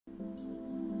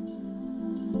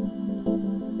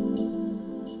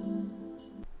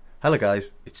Hello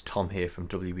guys, it's Tom here from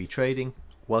WBTrading.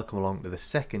 Welcome along to the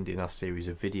second in our series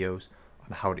of videos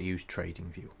on how to use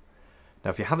TradingView.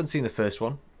 Now if you haven't seen the first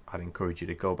one, I'd encourage you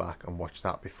to go back and watch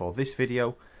that before this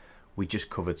video. We just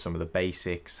covered some of the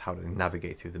basics, how to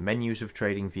navigate through the menus of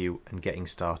TradingView and getting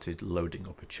started loading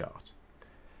up a chart.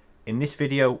 In this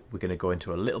video we're going to go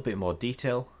into a little bit more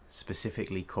detail,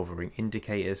 specifically covering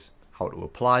indicators, how to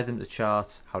apply them to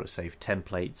charts, how to save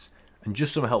templates, and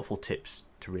just some helpful tips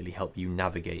to really help you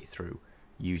navigate through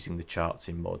using the charts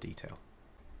in more detail.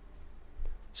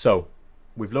 So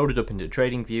we've loaded up into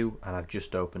TradingView and I've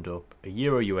just opened up a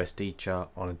Euro USD chart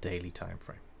on a daily time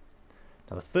frame.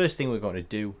 Now the first thing we're going to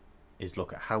do is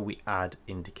look at how we add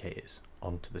indicators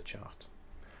onto the chart.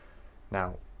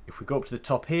 Now if we go up to the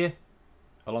top here,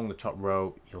 along the top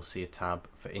row you'll see a tab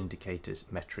for indicators,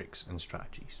 metrics and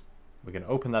strategies. We're going to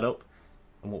open that up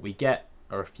and what we get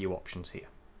are a few options here.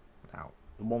 Now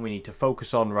the one we need to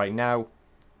focus on right now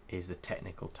is the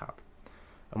technical tab.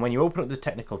 And when you open up the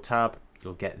technical tab,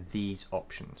 you'll get these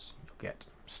options. You'll get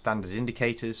standard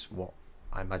indicators, what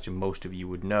I imagine most of you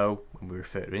would know when we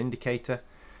refer to an indicator.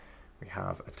 We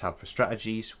have a tab for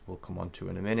strategies, we'll come on to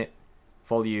in a minute,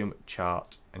 volume,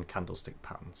 chart, and candlestick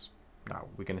patterns. Now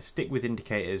we're going to stick with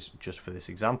indicators just for this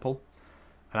example.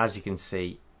 And as you can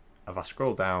see, if I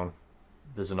scroll down,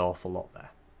 there's an awful lot there.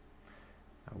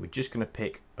 We're just going to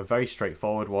pick a very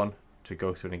straightforward one to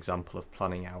go through an example of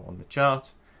planning out on the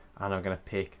chart, and I'm going to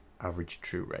pick average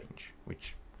true range,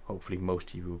 which hopefully most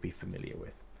of you will be familiar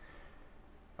with.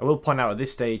 I will point out at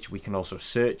this stage we can also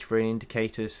search for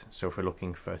indicators, so if we're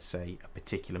looking for say a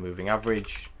particular moving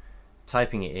average,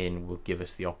 typing it in will give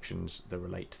us the options that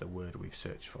relate to the word we've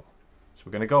searched for. So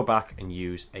we're going to go back and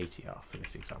use ATR for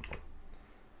this example.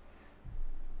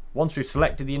 Once we've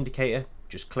selected the indicator,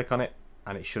 just click on it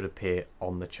and it should appear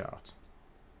on the chart.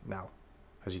 Now,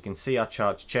 as you can see, our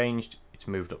chart's changed. It's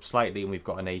moved up slightly and we've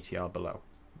got an ATR below.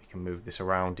 We can move this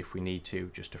around if we need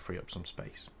to, just to free up some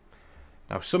space.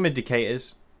 Now, some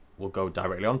indicators will go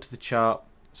directly onto the chart.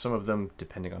 Some of them,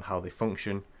 depending on how they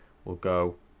function, will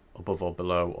go above or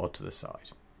below or to the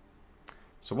side.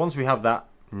 So once we have that,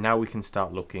 now we can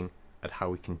start looking at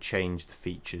how we can change the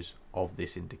features of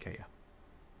this indicator.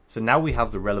 So now we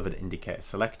have the relevant indicator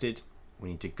selected. We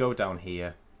need to go down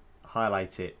here,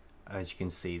 highlight it, and as you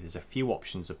can see there's a few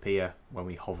options appear when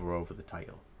we hover over the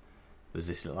title. There's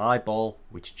this little eyeball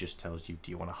which just tells you,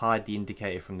 do you want to hide the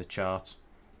indicator from the chart?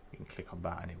 You can click on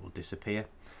that and it will disappear.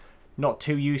 Not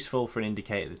too useful for an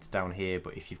indicator that's down here,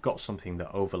 but if you've got something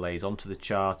that overlays onto the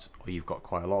chart or you've got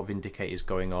quite a lot of indicators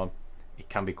going on, it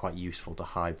can be quite useful to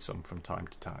hide some from time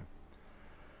to time.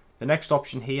 The next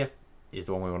option here is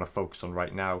the one we want to focus on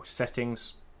right now,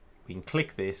 settings. We can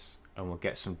click this and we'll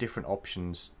get some different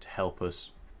options to help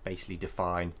us basically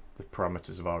define the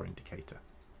parameters of our indicator.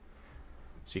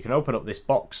 So you can open up this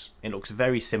box. It looks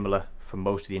very similar for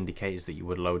most of the indicators that you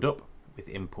would load up, with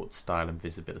input, style and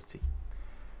visibility.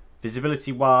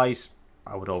 Visibility wise,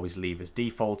 I would always leave as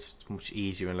default. It's much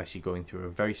easier unless you're going through a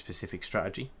very specific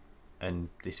strategy, and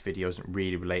this video isn't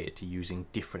really related to using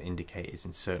different indicators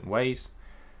in certain ways.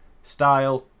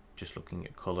 Style, just looking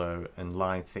at color and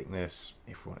line thickness,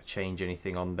 if we want to change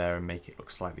anything on there and make it look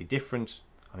slightly different.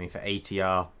 I mean, for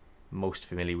ATR, most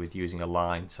familiar with using a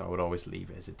line, so I would always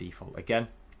leave it as a default again.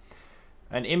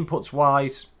 And inputs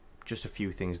wise, just a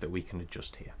few things that we can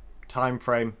adjust here. Time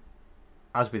frame,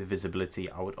 as with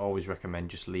visibility, I would always recommend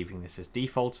just leaving this as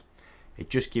default. It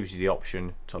just gives you the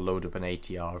option to load up an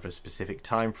ATR of a specific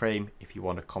time frame if you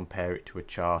want to compare it to a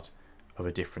chart of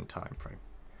a different time frame.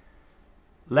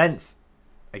 Length,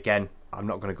 again, I'm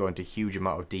not going to go into a huge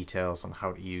amount of details on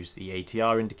how to use the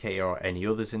ATR indicator or any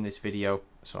others in this video,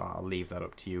 so I'll leave that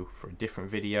up to you for a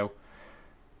different video.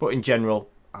 But in general,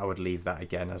 I would leave that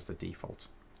again as the default.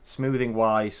 Smoothing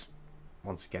wise,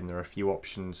 once again, there are a few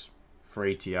options. For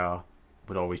ATR,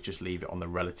 would always just leave it on the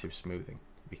relative smoothing.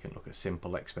 We can look at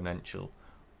simple, exponential,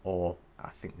 or I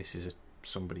think this is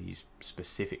somebody's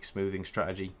specific smoothing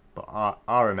strategy, but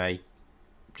RMA,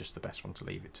 just the best one to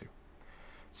leave it to.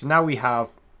 So now we have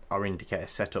our indicator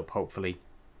set up hopefully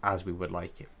as we would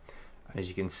like it. And as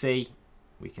you can see,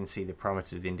 we can see the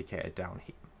parameters of the indicator down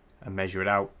here and measure it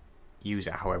out, use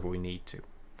it however we need to.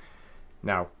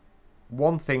 Now,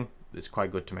 one thing that's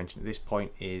quite good to mention at this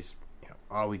point is,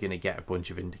 are we going to get a bunch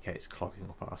of indicators clogging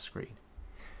up our screen?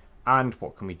 And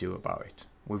what can we do about it?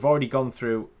 We've already gone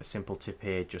through a simple tip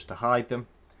here just to hide them,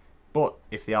 but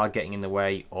if they are getting in the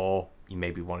way or you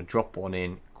maybe want to drop one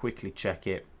in, quickly check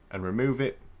it and remove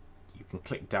it, you can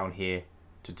click down here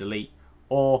to delete,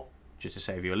 or just to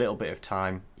save you a little bit of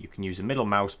time, you can use the middle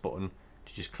mouse button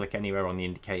to just click anywhere on the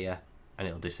indicator and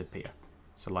it'll disappear.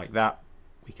 So like that,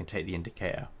 we can take the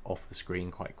indicator off the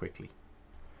screen quite quickly.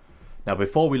 Now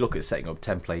before we look at setting up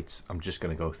templates, I'm just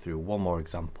going to go through one more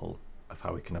example of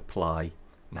how we can apply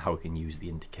and how we can use the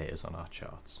indicators on our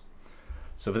charts.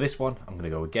 So for this one, I'm going to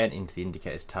go again into the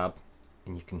indicators tab,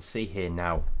 and you can see here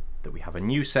now that we have a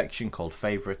new section called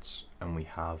favorites, and we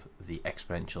have the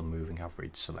exponential moving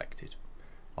average selected.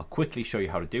 I'll quickly show you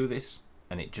how to do this,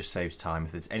 and it just saves time.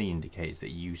 If there's any indicators that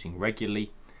you're using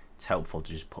regularly, it's helpful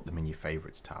to just put them in your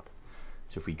favorites tab.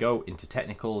 So if we go into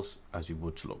technicals, as we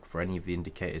would to look for any of the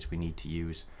indicators we need to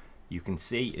use, you can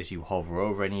see as you hover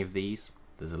over any of these,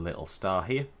 there's a little star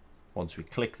here. Once we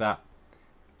click that,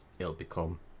 it'll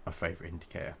become a favorite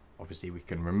indicator. Obviously we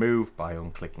can remove by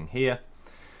unclicking here,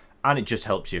 and it just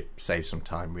helps you save some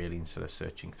time really instead of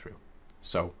searching through.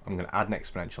 So I'm going to add an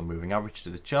exponential moving average to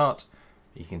the chart.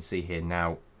 You can see here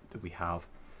now that we have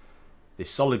this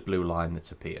solid blue line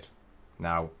that's appeared.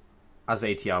 Now as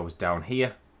ATR was down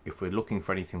here, if we're looking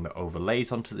for anything that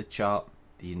overlays onto the chart,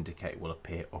 the indicator will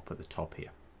appear up at the top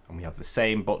here. And we have the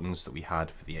same buttons that we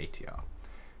had for the ATR.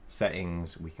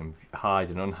 Settings, we can hide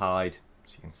and unhide.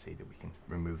 So you can see that we can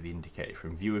remove the indicator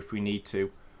from view if we need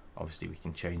to. Obviously we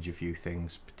can change a few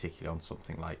things, particularly on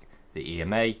something like the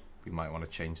EMA. We might want to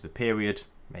change the period,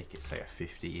 make it say a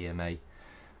 50 EMA,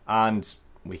 and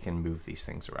we can move these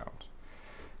things around.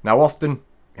 Now often,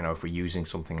 if we're using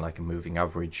something like a moving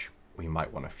average, we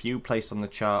might want a few placed on the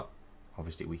chart.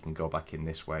 Obviously we can go back in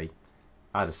this way,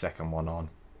 add a second one on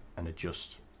and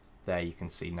adjust. There you can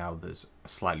see now there's a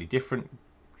slightly different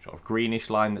sort of greenish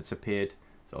line that's appeared.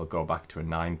 That'll go back to a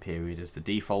 9 period as the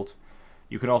default.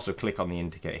 You can also click on the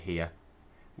indicator here.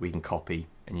 We can copy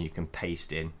and you can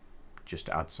paste in just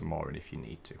to add some more in if you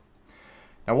need to.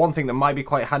 Now one thing that might be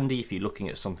quite handy if you're looking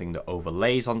at something that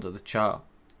overlays onto the chart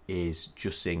is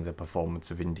just seeing the performance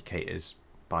of indicators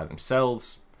by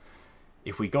themselves.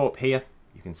 If we go up here,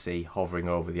 you can see hovering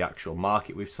over the actual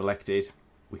market we've selected,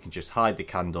 we can just hide the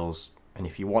candles, and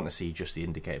if you want to see just the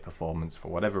indicator performance for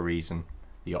whatever reason,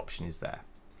 the option is there.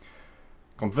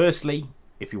 Conversely,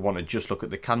 if you want to just look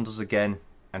at the candles again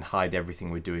and hide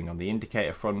everything we're doing on the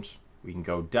indicator front, we can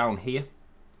go down here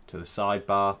to the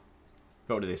sidebar,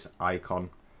 go to this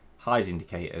icon, hide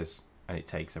indicators, and it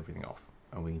takes everything off.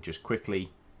 And we can just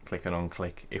quickly click and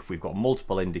unclick. If we've got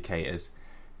multiple indicators,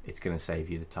 it's going to save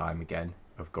you the time again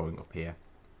of going up here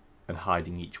and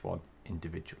hiding each one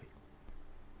individually.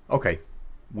 Okay,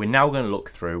 we're now going to look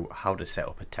through how to set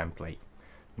up a template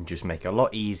and just make it a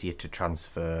lot easier to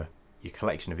transfer your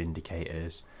collection of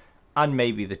indicators and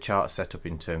maybe the chart setup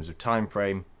in terms of time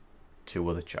frame to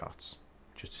other charts,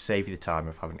 just to save you the time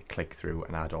of having to click through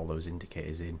and add all those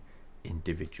indicators in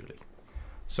individually.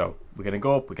 So we're going to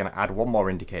go up, we're going to add one more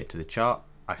indicator to the chart.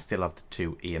 I still have the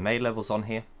 2 EMA levels on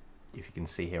here. If you can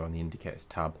see here on the indicators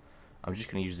tab, I'm just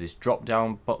going to use this drop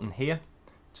down button here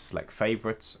to select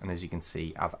favorites, and as you can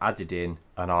see I've added in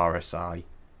an RSI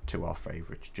to our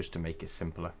favorites just to make it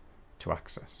simpler to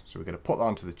access. So we're going to put that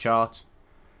onto the chart,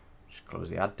 just close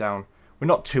the add down. We're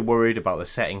not too worried about the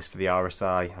settings for the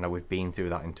RSI. I know we've been through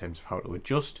that in terms of how to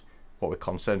adjust. What we're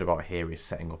concerned about here is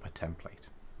setting up a template.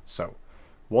 So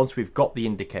once we've got the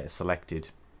indicator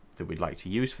selected that we'd like to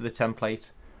use for the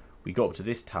template, we go up to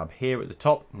this tab here at the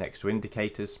top next to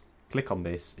indicators, click on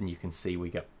this, and you can see we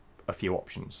get a few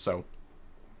options. So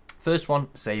first one,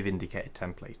 save indicator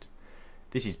template.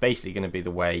 This is basically going to be the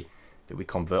way that we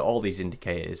convert all these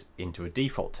indicators into a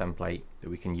default template that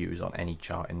we can use on any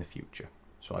chart in the future.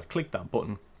 So I'd click that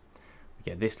button, we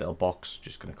get this little box,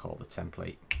 just going to call the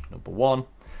template number 1.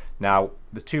 Now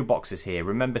the 2 boxes here,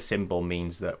 remember symbol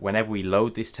means that whenever we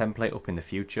load this template up in the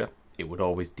future, it would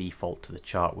always default to the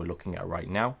chart we're looking at right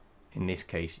now, in this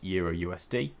case Euro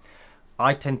USD.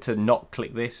 I tend to not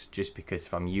click this just because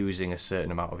if I'm using a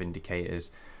certain amount of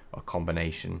indicators or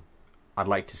combination, I'd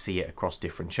like to see it across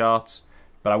different charts,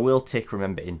 but I will tick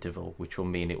remember interval, which will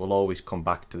mean it will always come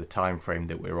back to the time frame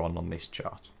that we're on this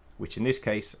chart, which in this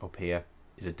case up here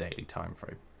is a daily time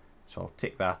frame. So I'll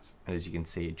tick that, and as you can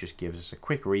see it just gives us a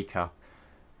quick recap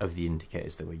of the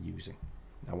indicators that we're using.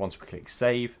 Now once we click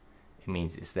save, it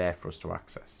means it's there for us to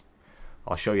access.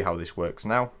 I'll show you how this works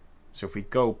now. So if we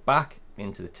go back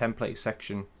into the template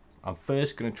section, I'm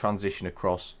first going to transition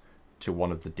across to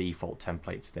one of the default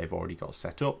templates they've already got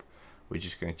set up. We're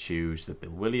just going to choose the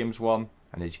Bill Williams one,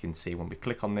 and as you can see when we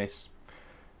click on this,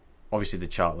 obviously the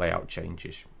chart layout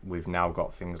changes. We've now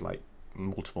got things like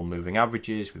multiple moving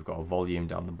averages, we've got a volume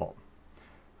down the bottom.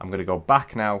 I'm going to go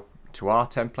back now to our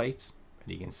template,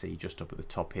 and you can see just up at the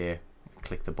top here, we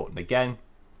click the button again,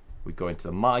 we go into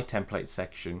the My Template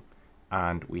section,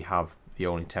 and we have the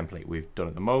only template we've done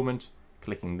at the moment.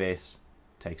 Clicking this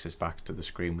takes us back to the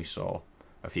screen we saw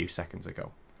a few seconds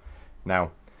ago.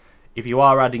 Now If you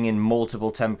are adding in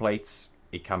multiple templates,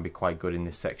 it can be quite good in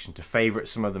this section to favorite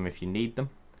some of them if you need them.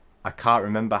 I can't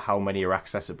remember how many are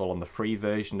accessible on the free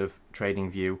version of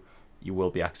TradingView.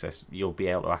 You'll be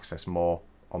able to access more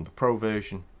on the pro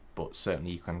version, but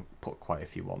certainly you can put quite a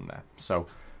few on there. So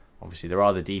obviously there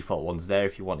are the default ones there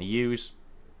if you want to use,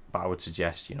 but I would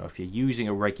suggest, if you're using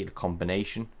a regular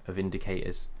combination of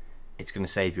indicators, it's going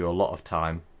to save you a lot of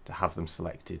time to have them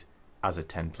selected as a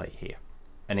template here.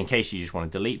 And in case you just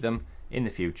want to delete them in the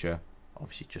future,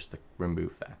 obviously just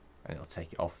remove there, and it'll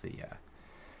take it off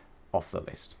the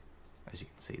list, as you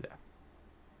can see there.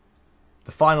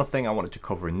 The final thing I wanted to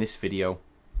cover in this video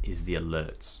is the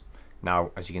alerts.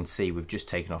 Now, as you can see, we've just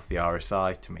taken off the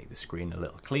RSI to make the screen a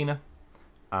little cleaner.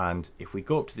 And if we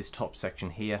go up to this top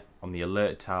section here on the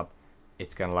alert tab,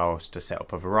 it's going to allow us to set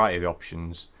up a variety of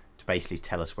options to basically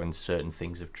tell us when certain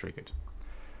things have triggered.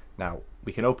 Now,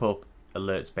 we can open up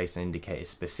alerts based on indicators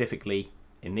specifically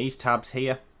in these tabs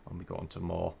here when we go on to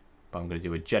more, but I'm going to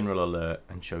do a general alert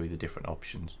and show you the different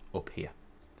options up here.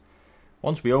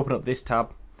 Once we open up this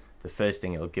tab, the first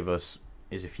thing it'll give us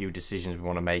is a few decisions we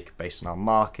want to make based on our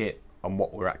market and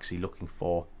what we're actually looking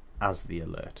for as the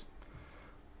alert.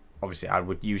 Obviously, I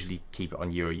would usually keep it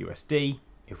on Euro USD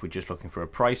if we're just looking for a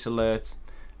price alert,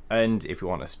 and if we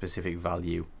want a specific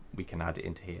value, we can add it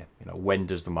into here. When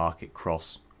does the market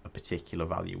cross a particular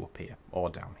value up here or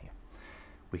down here?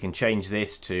 We can change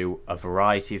this to a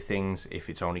variety of things if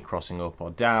it's only crossing up or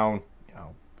down,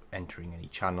 entering any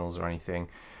channels or anything.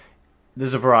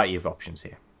 There's a variety of options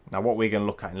here. Now, what we're going to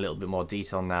look at in a little bit more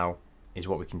detail now is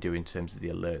what we can do in terms of the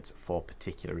alerts for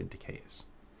particular indicators.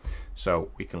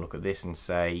 So we can look at this and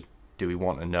say, do we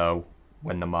want to know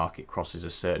when the market crosses a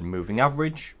certain moving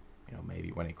average?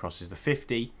 Maybe when it crosses the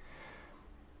 50.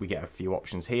 We get a few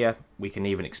options here. We can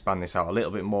even expand this out a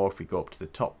little bit more if we go up to the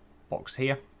top box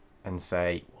here and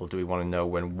say, well, do we want to know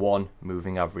when one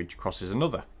moving average crosses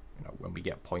another? When we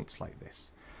get points like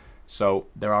this. So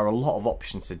there are a lot of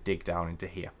options to dig down into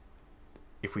here.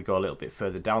 If we go a little bit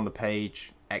further down the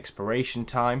page, expiration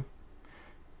time.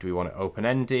 Do we want it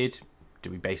open-ended?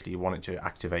 Do we basically want it to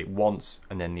activate once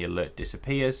and then the alert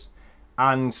disappears?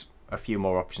 And a few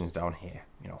more options down here.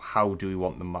 How do we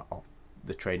want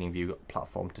the TradingView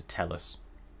platform to tell us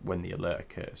when the alert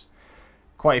occurs?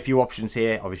 Quite a few options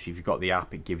here. Obviously, if you've got the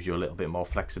app, it gives you a little bit more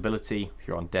flexibility. If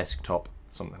you're on desktop,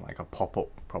 something like a pop-up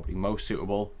probably most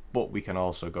suitable, but we can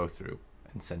also go through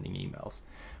and sending emails.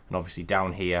 And obviously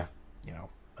down here,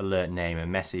 alert name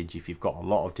and message. If you've got a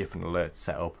lot of different alerts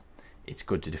set up, it's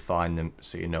good to define them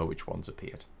so you know which ones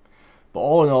appeared. But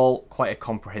all in all, quite a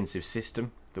comprehensive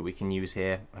system that we can use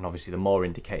here. And obviously the more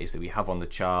indicators that we have on the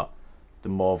chart, the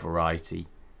more variety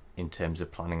in terms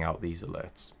of planning out these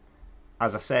alerts.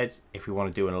 As I said, if we want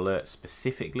to do an alert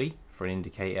specifically for an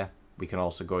indicator, we can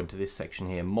also go into this section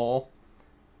here more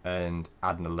and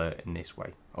add an alert in this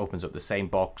way. Opens up the same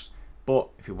box, but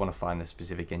if you want to find the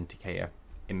specific indicator,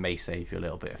 it may save you a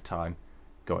little bit of time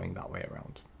going that way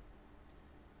around.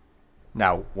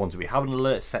 Now, once we have an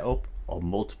alert set up or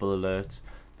multiple alerts,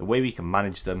 the way we can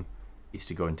manage them is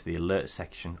to go into the alert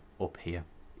section up here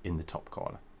in the top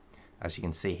corner. As you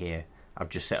can see here, I've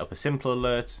just set up a simple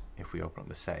alert. If we open up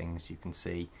the settings, you can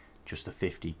see just the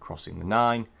 50 crossing the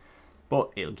 9, but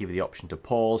it'll give you the option to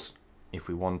pause if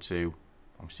we want to,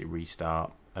 obviously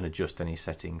restart and adjust any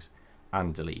settings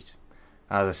and delete.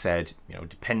 As I said,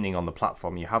 depending on the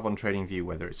platform you have on TradingView,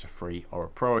 whether it's a free or a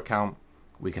pro account,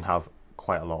 we can have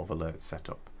quite a lot of alerts set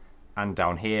up. And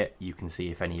down here, you can see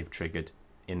if any have triggered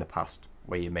in the past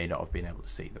where you may not have been able to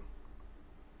see them.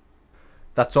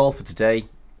 That's all for today.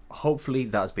 Hopefully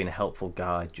that's been a helpful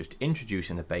guide just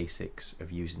introducing the basics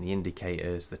of using the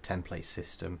indicators, the template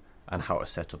system, and how to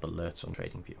set up alerts on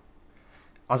TradingView.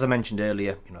 As I mentioned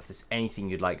earlier, if there's anything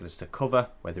you'd like us to cover,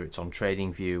 whether it's on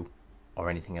TradingView or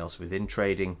anything else within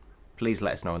trading, please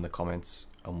let us know in the comments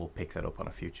and we'll pick that up on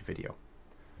a future video.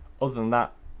 Other than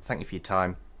that, thank you for your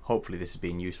time. Hopefully this has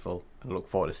been useful and I look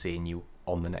forward to seeing you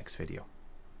on the next video.